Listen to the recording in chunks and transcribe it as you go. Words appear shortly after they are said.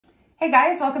Hey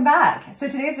guys, welcome back. So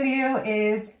today's video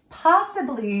is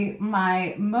possibly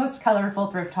my most colorful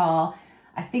thrift haul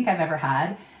I think I've ever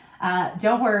had.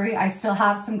 Don't worry, I still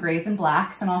have some grays and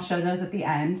blacks and I'll show those at the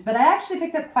end, but I actually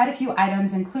picked up quite a few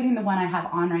items, including the one I have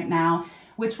on right now,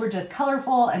 which were just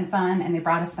colorful and fun and they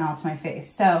brought a smile to my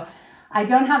face. So I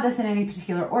don't have this in any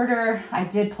particular order. I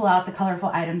did pull out the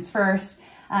colorful items first.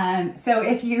 So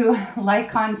if you like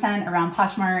content around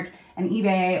Poshmark and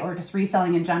eBay or just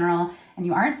reselling in general, and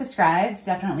you aren't subscribed,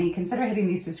 definitely consider hitting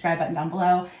the subscribe button down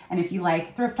below. And if you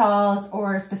like thrift hauls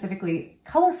or specifically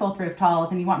colorful thrift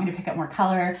hauls and you want me to pick up more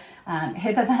color,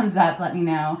 hit the thumbs up, let me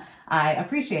know. I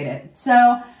appreciate it.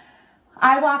 So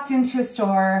I walked into a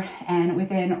store and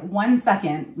within 1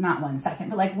 second, not 1 second,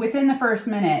 but like within the first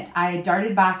minute, I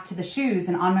darted back to the shoes,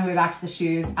 and on my way back to the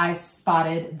shoes, I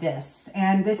spotted this.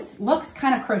 And this looks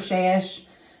kind of crochet-ish,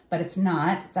 but it's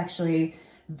not. It's actually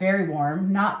very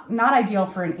warm, not ideal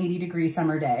for an 80-degree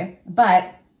summer day,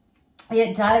 but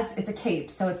it's a cape.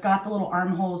 So it's got the little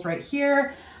armholes right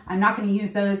here. I'm not going to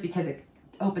use those because it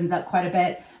opens up quite a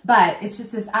bit, but it's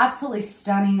just this absolutely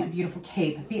stunning, beautiful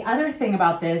cape. The other thing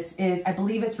about this is I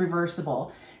believe it's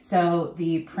reversible. So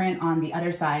the print on the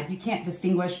other side, you can't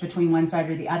distinguish between one side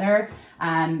or the other.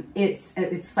 It's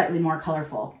slightly more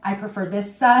colorful. I prefer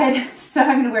this side, so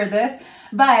I'm going to wear this,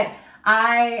 but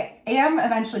I am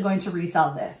eventually going to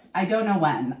resell this. I don't know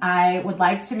when. I would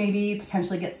like to maybe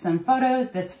potentially get some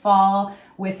photos this fall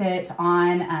with it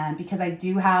on because I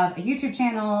do have a YouTube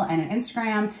channel and an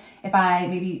Instagram. If I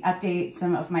maybe update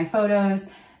some of my photos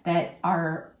that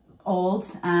are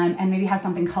old and maybe have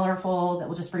something colorful that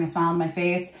will just bring a smile on my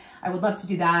face, I would love to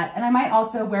do that. And I might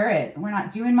also wear it. We're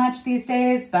not doing much these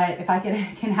days, but if I can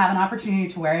have an opportunity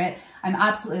to wear it, I'm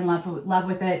absolutely in love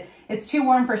with it. It's too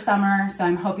warm for summer, so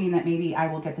I'm hoping that maybe I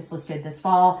will get this listed this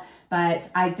fall, but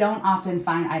I don't often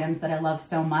find items that I love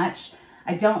so much.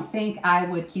 I don't think I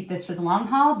would keep this for the long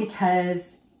haul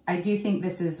because I do think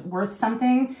this is worth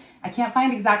something. I can't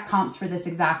find exact comps for this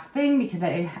exact thing because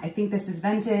I think this is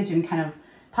vintage and kind of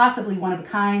possibly one of a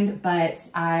kind, but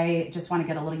I just want to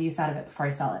get a little use out of it before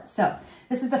I sell it. So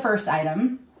this is the first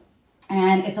item.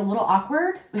 And it's a little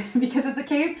awkward because it's a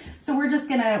cape. So we're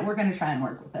gonna try and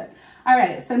work with it. All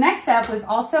right, so next up was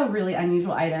also a really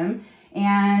unusual item.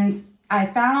 And I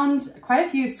found quite a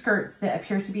few skirts that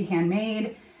appear to be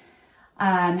handmade.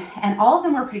 And all of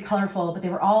them were pretty colorful, but they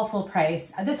were all full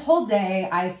price. This whole day,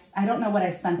 I don't know what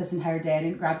I spent this entire day. I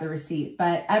didn't grab the receipt,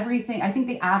 but everything, I think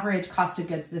the average cost of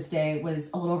goods this day was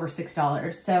a little over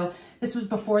 $6. So this was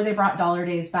before they brought dollar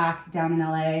days back down in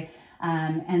LA.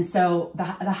 And so the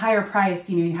higher price,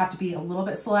 you have to be a little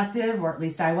bit selective, or at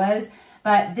least I was,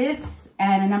 but this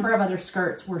and a number of other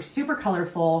skirts were super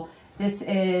colorful. This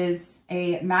is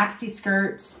a maxi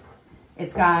skirt.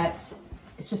 It's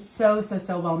just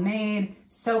so well made,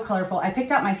 so colorful. I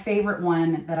picked out my favorite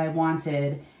one that I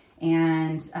wanted.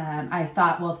 And, I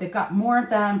thought, well, if they've got more of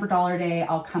them for Dollar Day,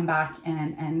 I'll come back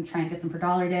and try and get them for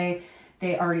Dollar Day.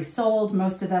 They already sold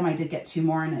most of them. I did get 2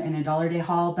 more in a Dollar Day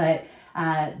haul, but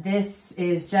this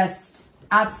is just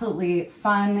absolutely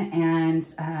fun,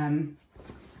 and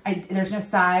there's no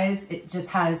size. It just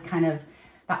has kind of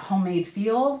that homemade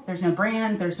feel. There's no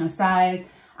brand, there's no size.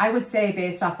 I would say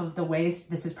based off of the waist,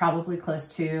 this is probably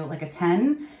close to like a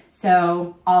 10.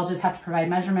 So I'll just have to provide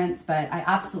measurements, but I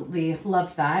absolutely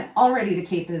loved that. Already the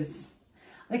cape is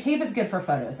good for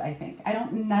photos, I think. I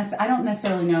don't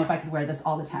necessarily know if I could wear this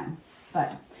all the time,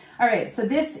 but all right. So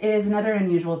this is another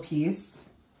unusual piece.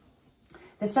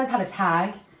 This does have a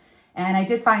tag, and I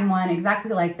did find one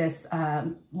exactly like this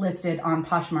listed on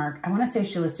Poshmark. I want to say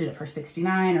she listed it for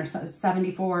 $69 or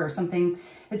 $74 or something.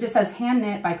 It just says hand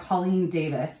knit by Colleen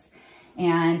Davis,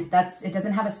 and it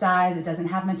doesn't have a size, it doesn't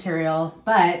have material,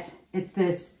 but it's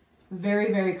this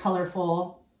very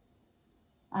colorful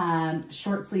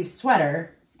short sleeve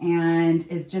sweater, and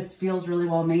it just feels really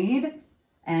well made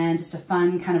and just a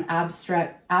fun kind of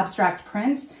abstract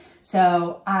print.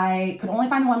 So I could only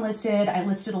find the one listed. I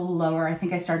listed a little lower. I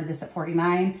think I started this at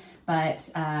 $49, but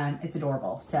it's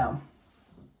adorable. So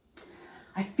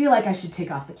I feel like I should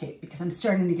take off the cape because I'm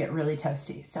starting to get really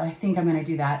toasty. So I think I'm gonna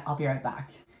do that. I'll be right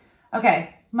back.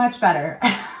 Okay, much better.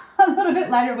 A little bit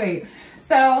lighter weight.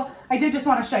 So I did just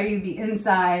want to show you the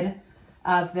inside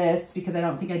of this because I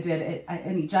don't think I did it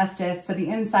any justice. So the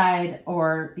inside,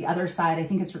 or the other side, I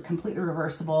think it's completely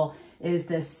reversible, is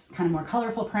this kind of more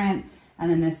colorful print. And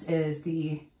then this is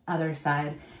the other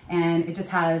side. And it just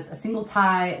has a single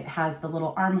tie. It has the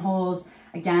little armholes.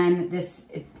 Again,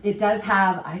 it does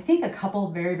have, I think, a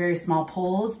couple very small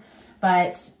pulls,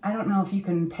 but I don't know if you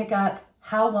can pick up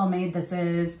how well made this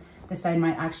is. This side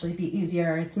might actually be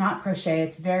easier. It's not crochet.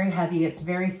 It's very heavy. It's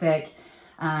very thick.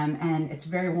 and it's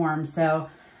very warm. So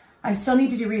I still need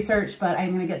to do research, but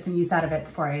I'm gonna get some use out of it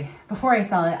before I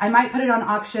sell it. I might put it on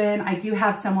auction. I do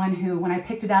have someone who, when I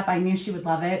picked it up, I knew she would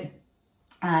love it.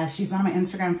 She's one of my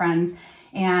Instagram friends.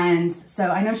 And so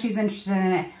I know she's interested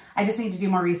in it. I just need to do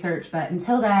more research, but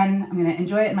until then, I'm gonna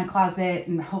enjoy it in my closet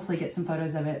and hopefully get some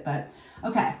photos of it. But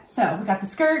okay, so we got the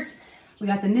skirt, we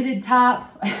got the knitted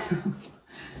top.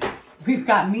 We've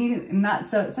got me, not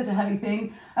such a heavy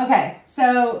thing. Okay,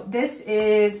 so this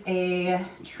is a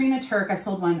Trina Turk. I've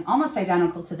sold one almost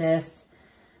identical to this.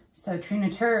 So Trina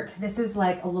Turk, this is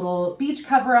like a little beach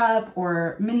cover up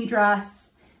or mini dress.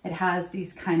 It has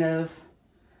these kind of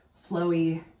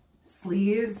flowy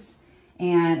sleeves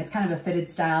and it's kind of a fitted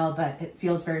style, but it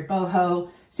feels very boho,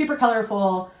 super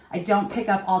colorful. I don't pick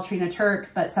up all Trina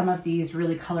Turk, but some of these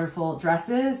really colorful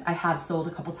dresses I have sold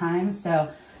a couple times.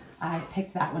 So I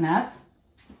picked that one up.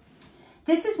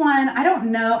 This is one, I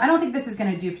don't know, I don't think this is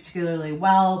gonna do particularly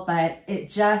well, but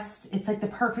it's like the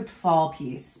perfect fall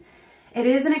piece. It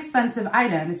is an expensive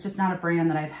item. It's just not a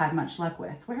brand that I've had much luck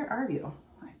with. Where are you?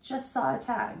 I just saw a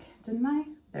tag, didn't I?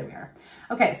 There we are.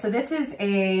 Okay, so this is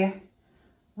a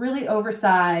really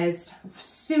oversized,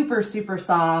 super, super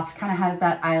soft, kind of has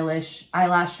that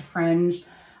eyelash fringe,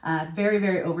 very,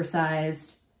 very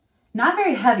oversized, not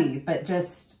very heavy, but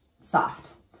just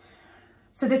soft.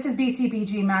 So this is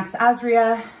BCBG Max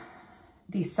Azria.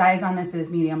 The size on this is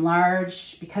medium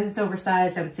large. Because it's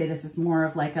oversized, I would say this is more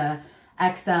of like a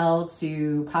XL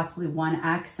to possibly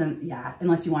 1X, and yeah,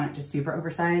 unless you want it just super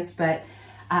oversized. But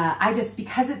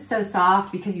because it's so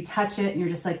soft, because you touch it and you're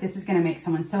just like, this is gonna make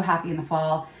someone so happy in the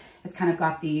fall. It's kind of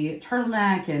got the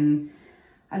turtleneck and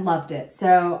I loved it.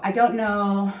 So I don't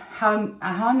know how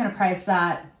I'm gonna price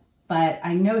that, but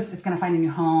I know it's gonna find a new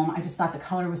home. I just thought the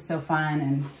color was so fun,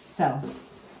 and so,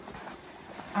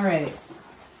 all right.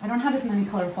 I don't have as many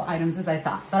colorful items as I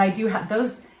thought, but I do have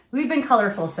those. We've been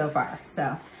colorful so far, so.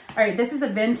 All right, this is a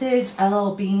vintage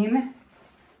LL Bean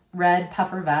red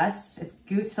puffer vest. It's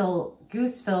goose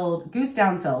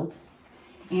down filled.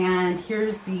 And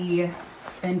here's the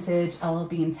vintage LL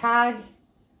Bean tag.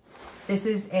 This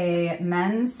is a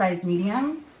men's size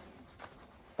medium,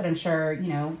 but I'm sure,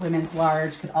 you know, women's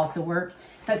large could also work.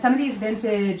 But some of these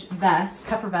vintage vests,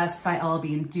 puffer vests by LL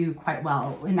Bean, do quite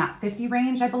well in that 50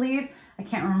 range, I believe. I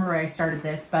can't remember where I started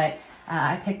this, but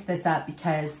I picked this up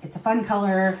because it's a fun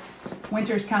color,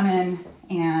 winter's coming,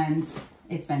 and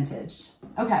it's vintage.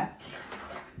 Okay.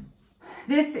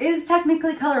 This is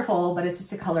technically colorful, but it's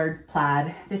just a colored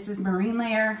plaid. This is marine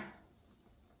layer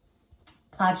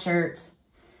plaid shirt.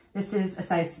 This is a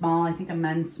size small, I think a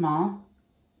men's small,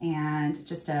 and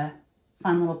just a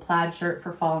fun little plaid shirt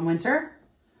for fall and winter.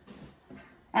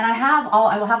 And I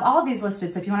will have all of these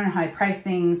listed. So if you want to know how I price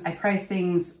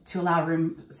things to allow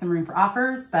some room for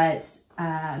offers, but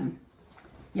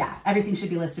yeah, everything should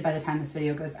be listed by the time this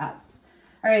video goes up.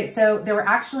 All right, so there were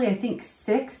actually, I think,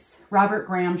 6 Robert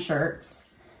Graham shirts,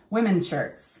 women's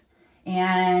shirts.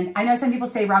 And I know some people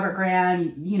say Robert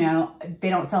Graham, you know, they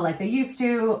don't sell like they used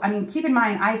to. I mean, keep in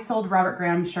mind, I sold Robert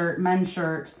Graham shirt, men's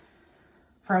shirt,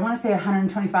 for I want to say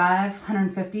 125,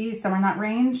 150, somewhere in that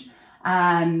range.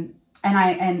 I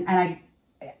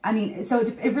mean, so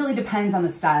it really depends on the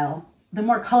style. The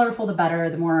more colorful, the better.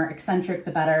 The more eccentric,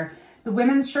 the better. The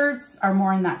women's shirts are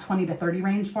more in that 20 to 30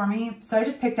 range for me. So I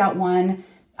just picked out one.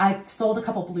 I've sold a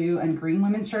couple blue and green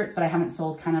women's shirts, but I haven't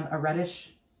sold kind of a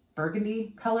reddish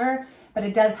burgundy color. But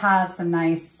it does have some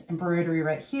nice embroidery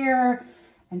right here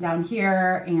and down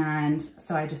here. And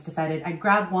so I just decided I'd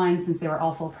grab one since they were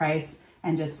all full price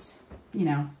and just, you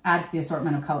know, add to the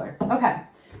assortment of color. Okay,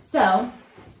 so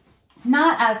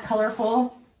not as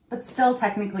colorful, but still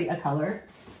technically a color.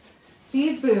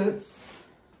 These boots,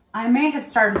 I may have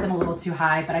started them a little too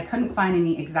high, but I couldn't find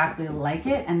any exactly like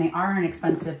it, and they are an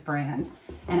expensive brand.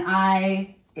 And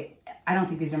I don't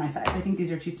think these are my size. I think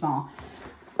these are too small.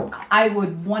 I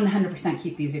would 100%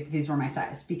 keep these if these were my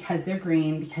size, because they're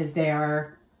green, because they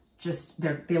are just,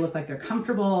 they look like they're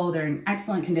comfortable, they're in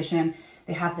excellent condition.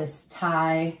 They have this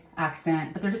tie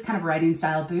accent, but they're just kind of riding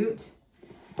style boot.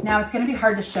 Now it's gonna be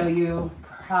hard to show you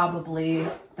probably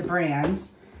the brand.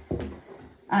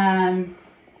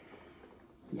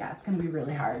 Yeah, it's gonna be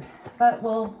really hard, but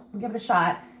we'll give it a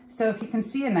shot. So if you can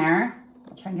see in there,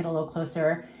 I'll try and get a little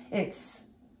closer. It's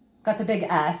got the big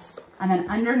S, and then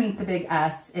underneath the big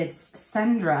S, it's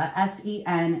Sendra,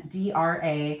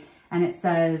 S-E-N-D-R-A, and it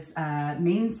says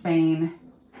Main Spain.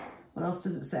 What else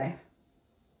does it say?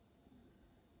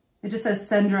 It just says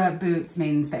Sendra Boots,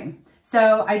 made in Spain.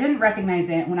 So I didn't recognize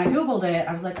it. When I Googled it,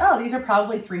 I was like, oh, these are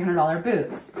probably $300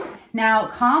 boots. Now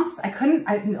comps, a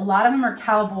lot of them are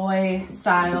cowboy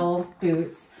style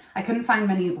boots. I couldn't find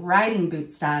many riding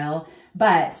boot style,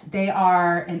 but they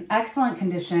are in excellent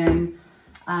condition.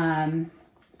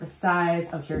 The size,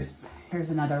 oh, here's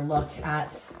another look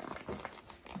at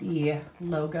the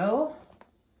logo.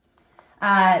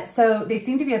 So they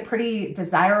seem to be a pretty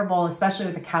desirable, especially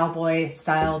with the cowboy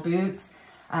style boots.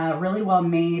 Really well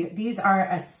made. These are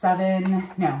a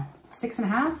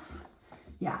 6.5.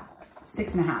 Yeah,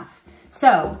 6.5.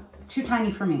 So too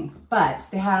tiny for me, but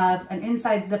they have an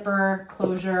inside zipper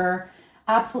closure.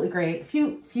 Absolutely great.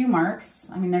 Few marks.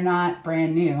 I mean, they're not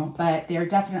brand new, but they're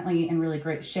definitely in really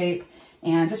great shape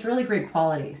and just really great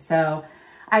quality. So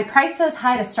I priced those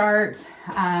high to start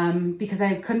because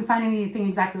I couldn't find anything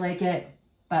exactly like it,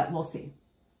 but we'll see.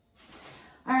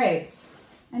 All right,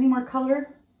 any more color?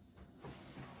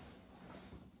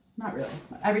 Not really.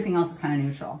 Everything else is kind of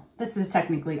neutral. This is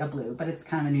technically a blue, but it's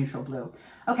kind of a neutral blue.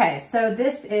 Okay, so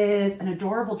this is an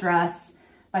adorable dress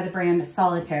by the brand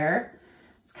Solitaire.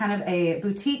 It's kind of a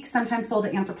boutique, sometimes sold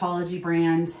at Anthropologie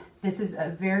brand. This is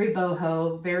a very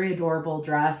boho, very adorable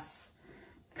dress,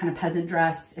 kind of peasant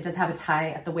dress. It does have a tie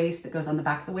at the waist that goes on the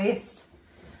back of the waist.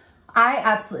 I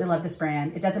absolutely love this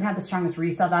brand. It doesn't have the strongest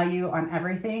resale value on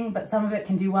everything, but some of it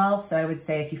can do well. So I would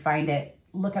say if you find it,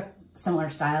 look up similar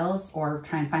styles or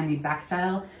try and find the exact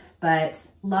style. But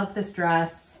love this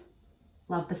dress,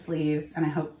 love the sleeves, and I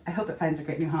hope it finds a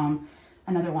great new home.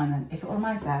 Another one that if it were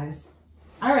my size.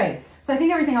 All right, so I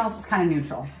think everything else is kind of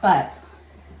neutral, but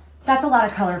that's a lot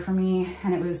of color for me,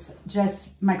 and it was just,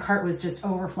 my cart was just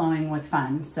overflowing with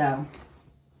fun. So,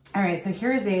 all right, so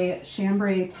here is a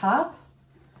chambray top,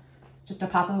 just a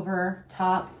popover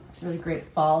top, really great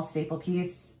fall staple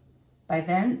piece by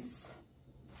Vince.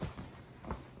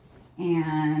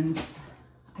 And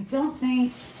I don't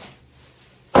think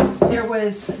there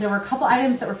were a couple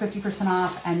items that were 50%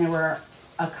 off, and there were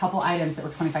a couple items that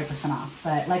were 25% off.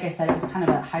 But like I said, it was kind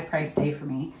of a high price day for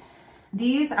me.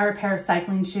 These are a pair of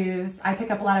cycling shoes. I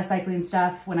pick up a lot of cycling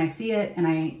stuff when I see it, and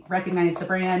I recognize the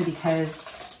brand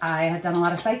because I have done a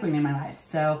lot of cycling in my life.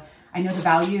 So I know the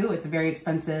value. It's a very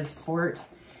expensive sport,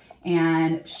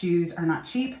 and shoes are not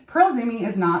cheap. Pearl Zumi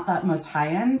is not that most high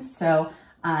end. So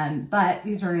but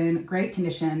these are in great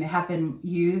condition. They have been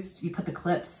used. You put the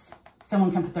clips,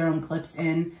 someone can put their own clips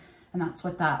in, and that's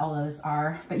what all those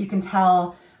are. But you can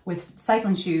tell with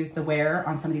cycling shoes, the wear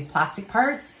on some of these plastic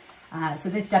parts. So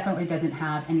this definitely doesn't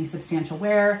have any substantial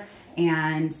wear.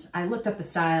 And I looked up the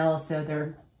style, so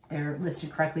they're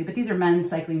listed correctly, but these are men's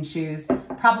cycling shoes,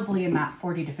 probably in that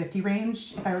 40 to 50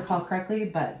 range, if I recall correctly.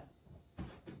 But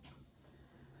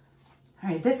all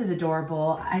right, this is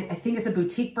adorable. I think it's a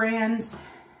boutique brand,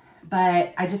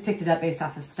 but I just picked it up based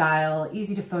off of style,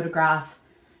 easy to photograph,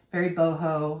 very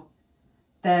boho.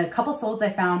 The couple solds I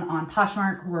found on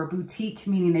Poshmark were boutique,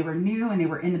 meaning they were new and they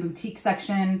were in the boutique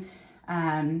section.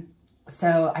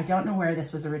 So I don't know where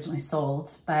this was originally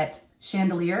sold, but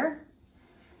chandelier.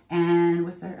 And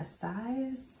was there a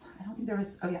size? I don't think there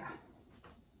was, oh yeah.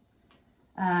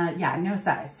 Yeah, no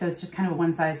size. So it's just kind of a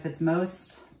one size fits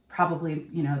most. Probably,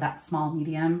 you know, that small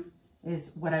medium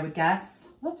is what I would guess.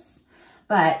 Whoops.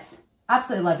 But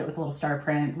absolutely loved it with a little star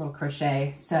print, a little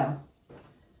crochet. So,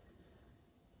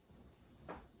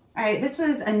 all right, this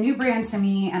was a new brand to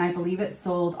me, and I believe it's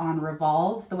sold on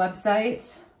Revolve, the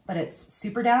website, but it's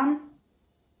Super Down.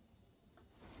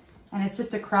 And it's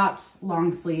just a cropped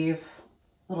long sleeve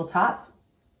little top.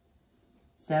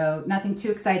 So nothing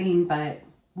too exciting, but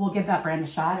we'll give that brand a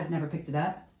shot. I've never picked it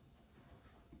up.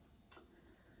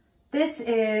 This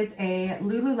is a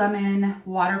Lululemon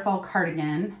waterfall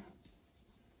cardigan,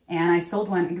 and I sold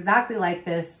one exactly like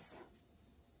this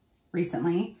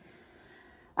recently.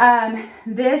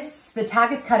 The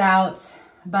tag is cut out,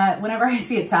 but whenever I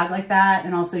see a tag like that,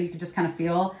 and also you could just kind of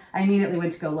feel, I immediately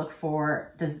went to go look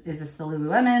for, is this the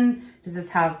Lululemon? Does this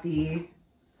have the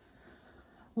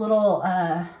little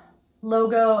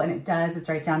logo? And it does, it's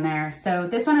right down there. So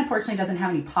this one unfortunately doesn't have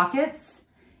any pockets.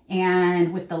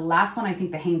 And with the last one, I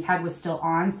think the hang tag was still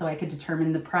on, so I could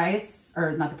determine the price,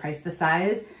 or not the price, the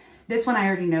size. This one I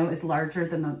already know is larger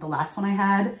than the last one I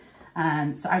had.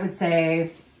 So I would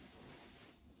say,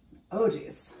 oh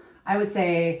geez, I would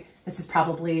say this is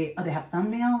probably, oh, they have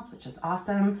thumbnails, which is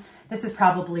awesome. This is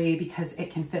probably because it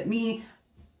can fit me,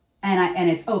 and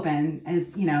it's open, and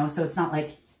it's, you know, so it's not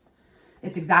like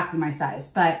it's exactly my size,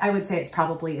 but I would say it's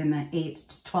probably in the 8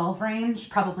 to 12 range,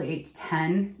 probably 8 to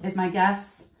 10 is my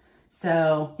guess.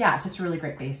 So yeah, just a really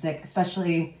great basic,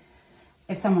 especially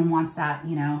if someone wants that,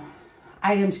 you know,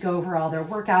 item to go over all their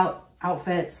workout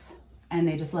outfits and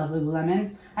they just love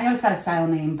Lululemon. I know it's got a style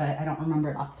name, but I don't remember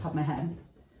it off the top of my head.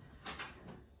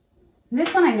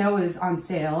 This one I know is on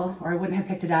sale or I wouldn't have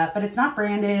picked it up, but it's not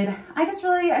branded. I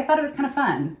thought it was kind of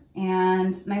fun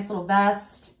and nice little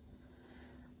vest.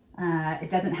 It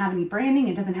doesn't have any branding.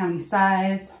 It doesn't have any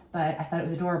size, but I thought it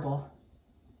was adorable.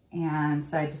 And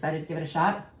so I decided to give it a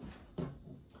shot.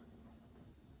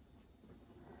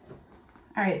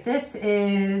 All right, this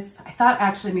is, I thought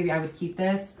actually maybe I would keep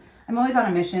this. I'm always on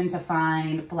a mission to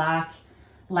find black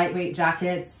lightweight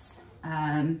jackets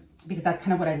because that's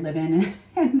kind of what I live in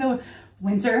the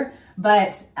winter.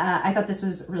 But I thought this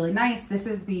was really nice. This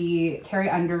is the Carrie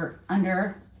Underwood,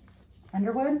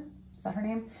 is that her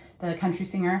name? The country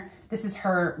singer. This is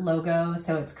her logo,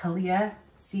 so it's Kalia,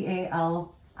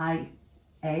 C-A-L-I-A.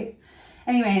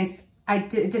 Anyways, it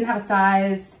didn't have a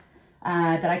size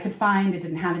that I could find. It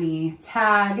didn't have any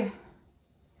tag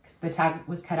because the tag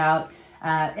was cut out.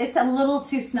 It's a little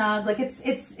too snug. Like it's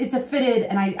a fitted,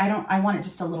 and I want it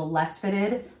just a little less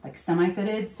fitted, like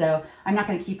semi-fitted. So I'm not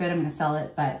going to keep it. I'm going to sell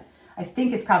it, but I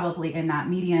think it's probably in that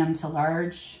medium to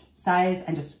large size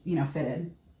and just, you know,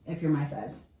 fitted if you're my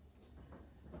size.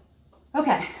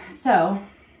 Okay, so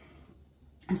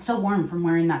I'm still warm from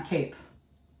wearing that cape.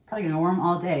 Probably gonna warm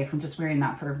all day from just wearing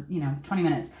that for, you know, 20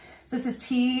 minutes. So this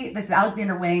is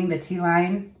Alexander Wang, the T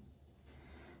line.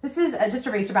 This is just a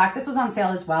racerback. This was on sale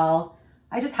as well.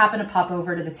 I just happened to pop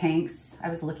over to the tanks. I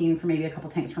was looking for maybe a couple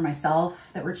tanks for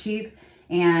myself that were cheap,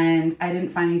 and I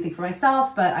didn't find anything for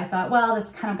myself, but I thought, well,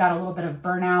 this kind of got a little bit of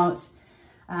burnout.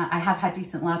 I have had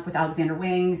decent luck with Alexander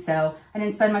Wang, so I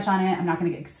didn't spend much on it. I'm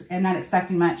not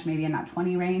expecting much, maybe in that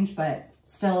 20 range, but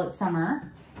still it's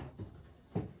summer.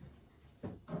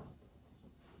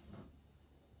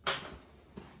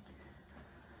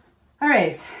 All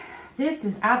right, this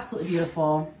is absolutely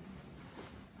beautiful.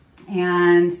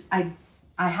 And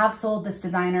I have sold this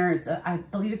designer. I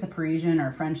believe it's a Parisian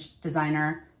or French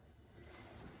designer.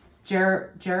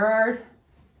 Daryl?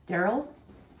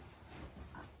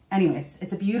 Anyways,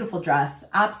 it's a beautiful dress.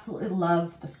 Absolutely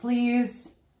love the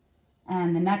sleeves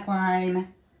and the neckline.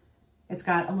 It's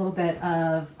got a little bit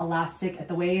of elastic at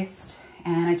the waist,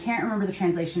 and I can't remember the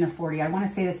translation of 40. I want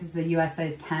to say this is the US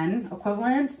size 10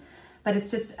 equivalent, but it's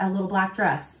just a little black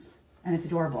dress and it's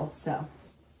adorable. So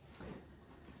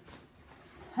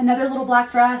another little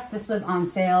black dress. This was on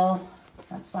sale.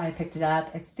 That's why I picked it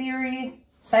up. It's Theory,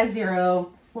 size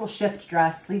 0, little shift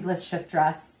dress, sleeveless shift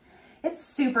dress. It's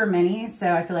super mini,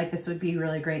 so I feel like this would be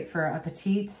really great for a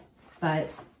petite,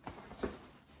 but.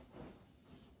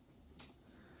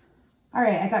 All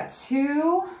right, I got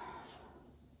two.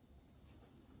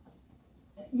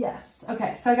 Yes,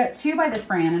 okay, so I got two by this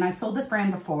brand, and I've sold this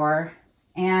brand before,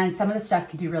 and some of the stuff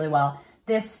could do really well.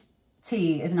 This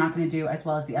tee is not gonna do as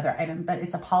well as the other item, but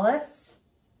it's a Paulus.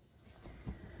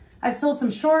 I've sold some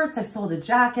shorts, I've sold a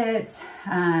jacket, so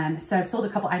I've sold a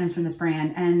couple items from this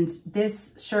brand, and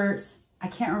this shirt, I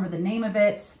can't remember the name of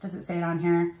it. Does it say it on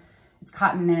here? It's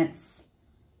cotton knits.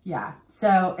 Yeah,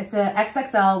 so it's a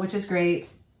XXL, which is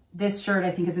great. This shirt, I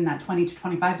think, is in that $20 to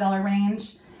 $25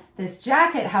 range. This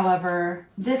jacket, however,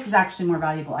 this is actually more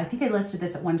valuable. I think I listed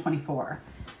this at $124.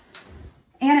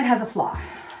 And it has a flaw.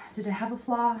 Did it have a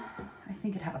flaw? I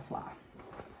think it had a flaw.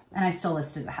 And I still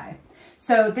listed it high.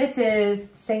 So this is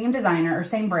same designer or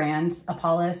same brand,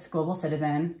 Apollos Global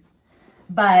Citizen.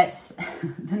 But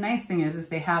the nice thing is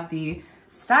they have the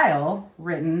style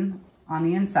written on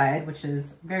the inside, which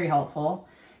is very helpful.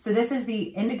 So this is the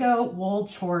Indigo Wool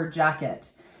Chore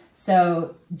Jacket.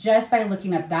 So just by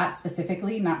looking up that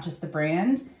specifically, not just the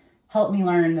brand, helped me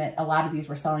learn that a lot of these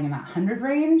were selling in that 100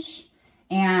 range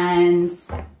and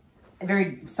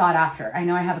very sought after. I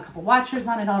know I have a couple watchers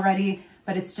on it already,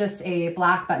 but it's just a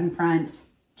black button front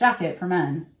jacket for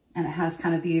men. And it has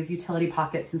kind of these utility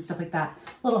pockets and stuff like that.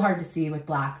 A little hard to see with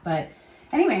black, but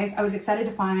anyways, I was excited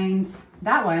to find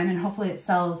that one, and hopefully it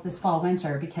sells this fall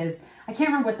winter, because I can't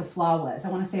remember what the flaw was. I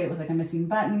want to say it was like a missing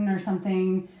button or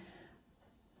something.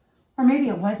 Or maybe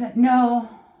it wasn't. No,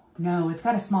 it's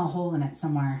got a small hole in it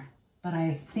somewhere. But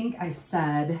I think I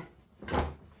said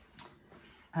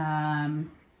that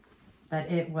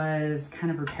it was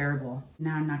kind of repairable.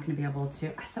 Now I'm not going to be able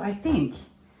to. So I think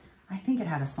it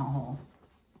had a small hole.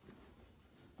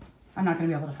 I'm not going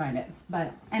to be able to find it.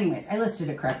 But anyways, I listed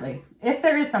it correctly. If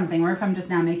there is something, or if I'm just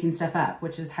now making stuff up,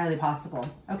 which is highly possible.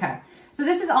 Okay, so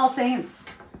this is All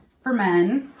Saints for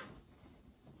men.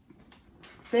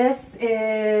 This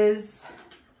is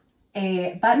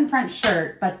a button front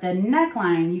shirt, but the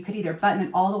neckline, you could either button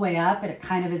it all the way up and it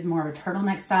kind of is more of a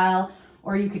turtleneck style,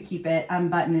 or you could keep it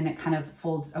unbuttoned and it kind of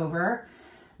folds over.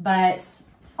 But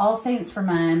All Saints for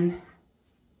men.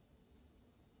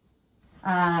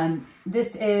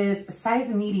 This is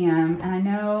size medium, and I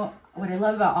know what I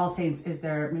love about All Saints is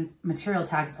their material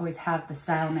tags always have the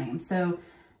style name. So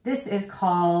this is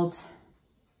called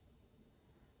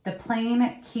the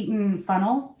plain Keaton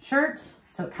funnel shirt.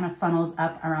 So it kind of funnels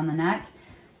up around the neck.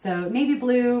 So navy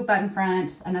blue button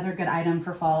front, another good item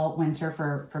for fall, winter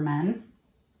for men.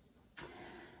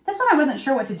 This one I wasn't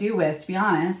sure what to do with, to be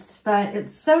honest, but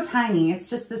it's so tiny. It's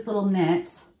just this little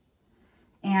knit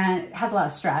and it has a lot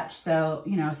of stretch. So,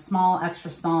 you know, small, extra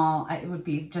small, it would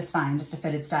be just fine, just a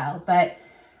fitted style. But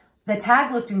the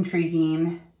tag looked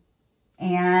intriguing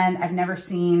and I've never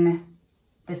seen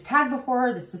this tag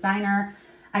before, this designer.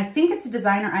 I think it's a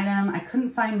designer item. I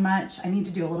couldn't find much. I need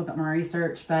to do a little bit more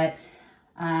research, but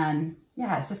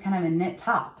yeah, it's just kind of a knit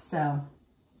top. So,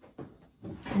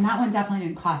 and that one definitely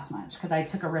didn't cost much because I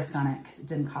took a risk on it because it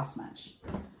didn't cost much.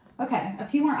 Okay, a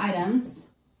few more items.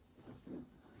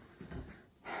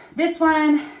 This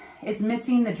one is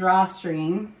missing the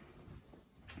drawstring,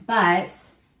 but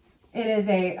it is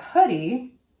a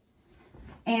hoodie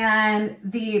and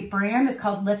the brand is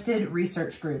called Lifted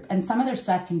Research Group, and some of their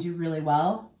stuff can do really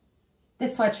well.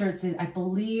 This sweatshirt's in, I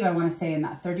believe, I want to say in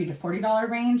that $30 to $40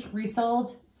 range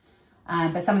resold,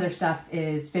 but some of their stuff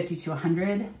is $50 to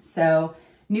 $100. So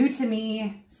new to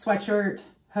me sweatshirt,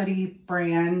 hoodie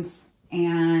brand,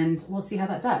 and we'll see how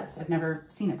that does. I've never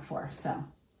seen it before, so.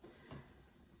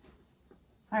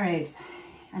 All right,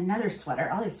 another sweater,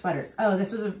 all these sweaters. Oh,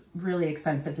 this was a really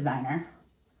expensive designer,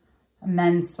 a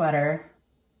men's sweater.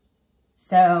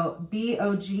 So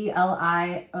Boglioli.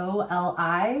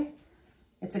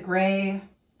 It's a gray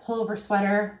pullover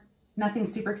sweater, nothing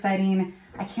super exciting.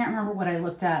 I can't remember what I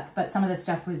looked up, but some of this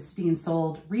stuff was being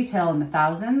sold retail in the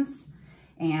thousands.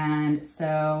 And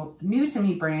so new to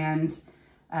me brand,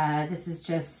 this is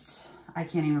just, I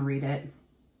can't even read it.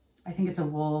 I think it's a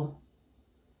wool,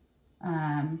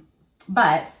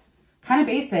 but kind of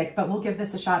basic, but we'll give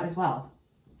this a shot as well.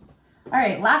 All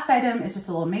right, last item is just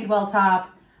a little Madewell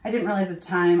top. I didn't realize at the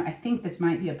time, I think this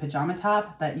might be a pajama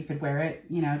top, but you could wear it,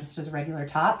 you know, just as a regular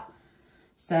top.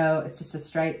 So it's just a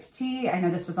striped tee. I know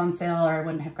this was on sale or I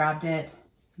wouldn't have grabbed it,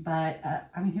 but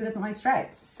I mean, who doesn't like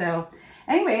stripes? So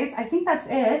anyways, I think that's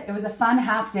it. It was a fun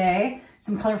half day,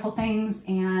 some colorful things,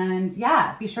 and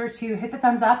yeah, be sure to hit the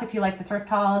thumbs up if you like the thrift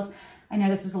hauls. I know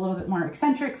this was a little bit more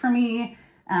eccentric for me,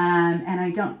 and I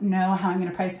don't know how I'm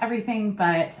gonna price everything,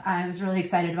 but I was really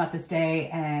excited about this day,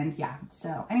 and yeah.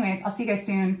 So anyways, I'll see you guys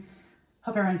soon.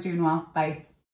 Hope everyone's doing well. Bye.